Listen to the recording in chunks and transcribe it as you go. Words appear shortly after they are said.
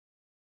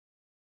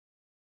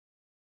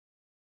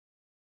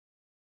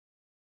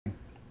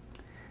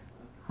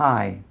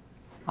Hi,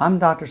 I'm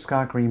Dr.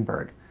 Scott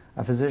Greenberg,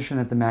 a physician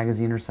at the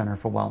Magaziner Center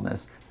for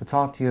Wellness, to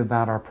talk to you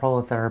about our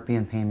Prolotherapy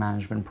and Pain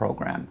Management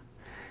program.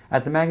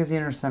 At the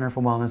Magaziner Center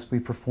for Wellness, we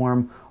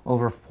perform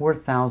over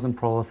 4,000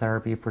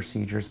 prolotherapy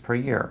procedures per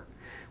year.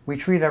 We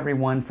treat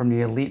everyone from the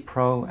elite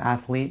pro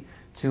athlete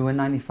to a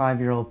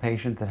 95-year-old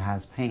patient that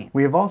has pain.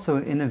 We have also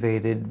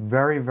innovated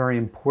very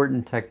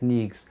important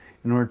techniques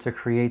in order to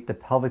create the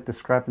pelvic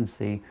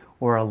discrepancy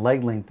or a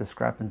leg length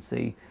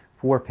discrepancy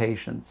for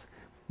patients.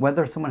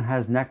 Whether someone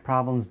has neck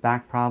problems,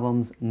 back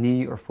problems,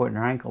 knee or foot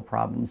or ankle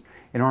problems,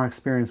 in our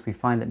experience we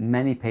find that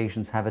many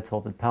patients have a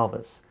tilted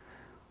pelvis.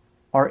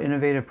 Our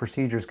innovative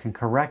procedures can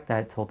correct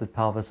that tilted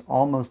pelvis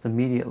almost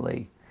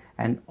immediately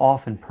and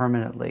often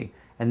permanently,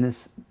 and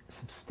this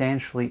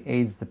substantially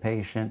aids the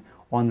patient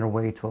on their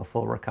way to a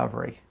full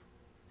recovery.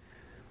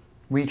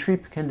 We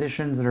treat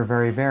conditions that are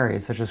very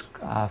varied, such as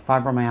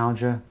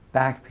fibromyalgia,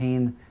 back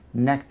pain,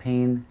 neck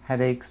pain,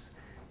 headaches,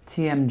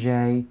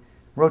 TMJ,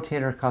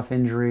 rotator cuff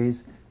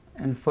injuries,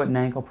 and foot and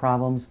ankle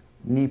problems,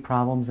 knee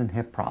problems, and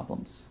hip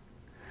problems.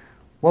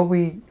 What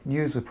we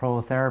use with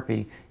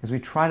prolotherapy is we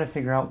try to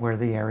figure out where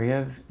the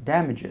area of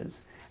damage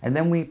is, and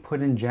then we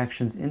put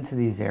injections into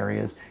these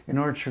areas in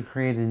order to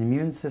create an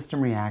immune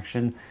system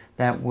reaction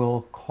that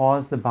will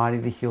cause the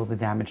body to heal the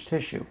damaged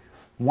tissue.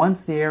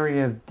 Once the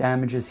area of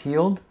damage is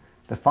healed,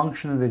 the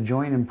function of the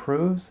joint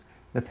improves,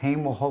 the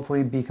pain will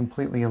hopefully be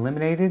completely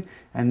eliminated,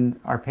 and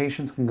our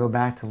patients can go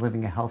back to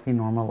living a healthy,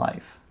 normal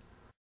life.